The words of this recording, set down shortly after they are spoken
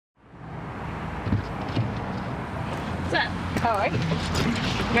How are you?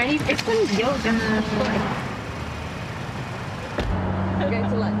 Ready for some yoga? Going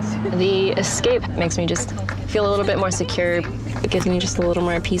to lunch. The Escape makes me just feel a little bit more secure. It gives me just a little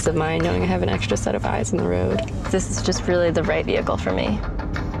more peace of mind knowing I have an extra set of eyes on the road. This is just really the right vehicle for me.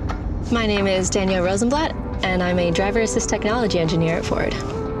 My name is Danielle Rosenblatt, and I'm a driver assist technology engineer at Ford. You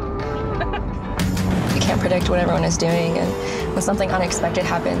can't predict what everyone is doing, and when something unexpected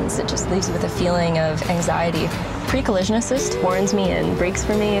happens, it just leaves you with a feeling of anxiety. Pre-collision assist warns me and brakes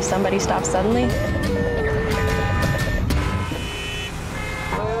for me if somebody stops suddenly.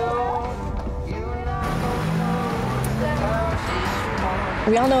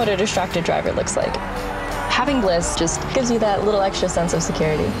 We all know what a distracted driver looks like. Having Bliss just gives you that little extra sense of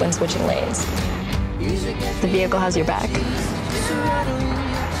security when switching lanes. The vehicle has your back.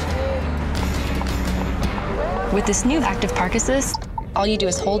 With this new active park assist, all you do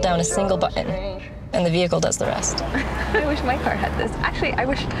is hold down a single button, and the vehicle does the rest. I wish my car had this. Actually, I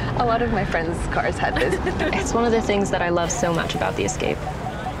wish a lot of my friends' cars had this. It's one of the things that I love so much about the Escape.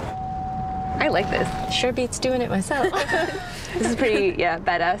 I like this. Sure beats doing it myself. This is pretty, yeah,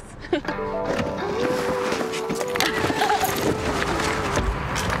 badass.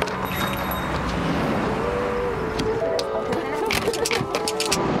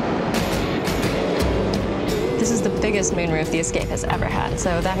 This is the biggest moonroof the Escape has ever had,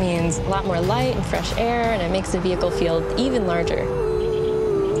 so that means a lot more light and fresh air, and it makes the vehicle feel even larger.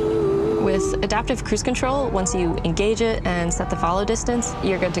 With adaptive cruise control, once you engage it and set the follow distance,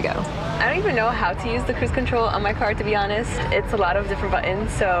 you're good to go. I don't even know how to use the cruise control on my car, to be honest. It's a lot of different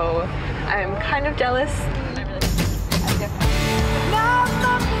buttons, so I'm kind of jealous.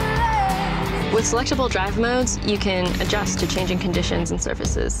 With selectable drive modes, you can adjust to changing conditions and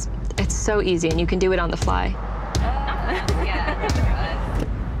surfaces. It's so easy, and you can do it on the fly.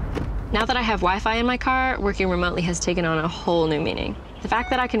 Now that I have Wi-Fi in my car, working remotely has taken on a whole new meaning. The fact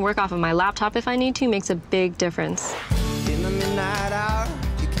that I can work off of my laptop if I need to makes a big difference. In the midnight hour,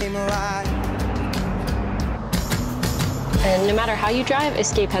 you came alive. And no matter how you drive,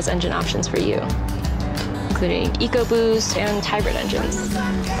 Escape has engine options for you, including EcoBoost and hybrid engines.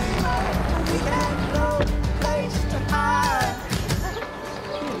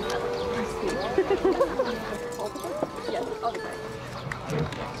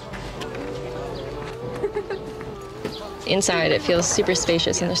 Inside, it feels super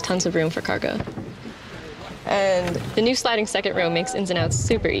spacious, and there's tons of room for cargo. And the new sliding second row makes ins and outs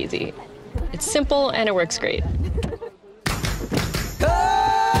super easy. It's simple, and it works great.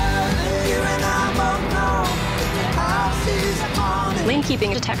 Lane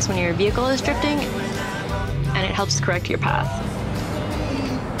keeping detects when your vehicle is drifting, and it helps correct your path.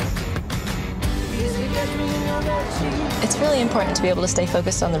 It's really important to be able to stay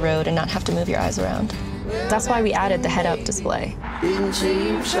focused on the road and not have to move your eyes around. That's why we added the head-up display. Didn't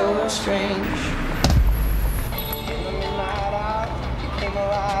seem so strange.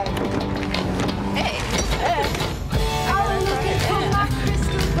 Hey! I was looking for my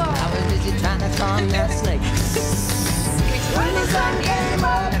crystal ball. I was busy trying to find that snake. When the sun came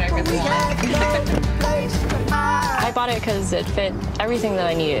up, we had no place to hide. I bought it because it fit everything that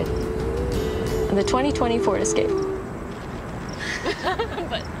I needed. The 2020 Ford Escape.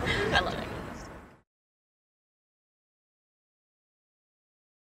 But I love it.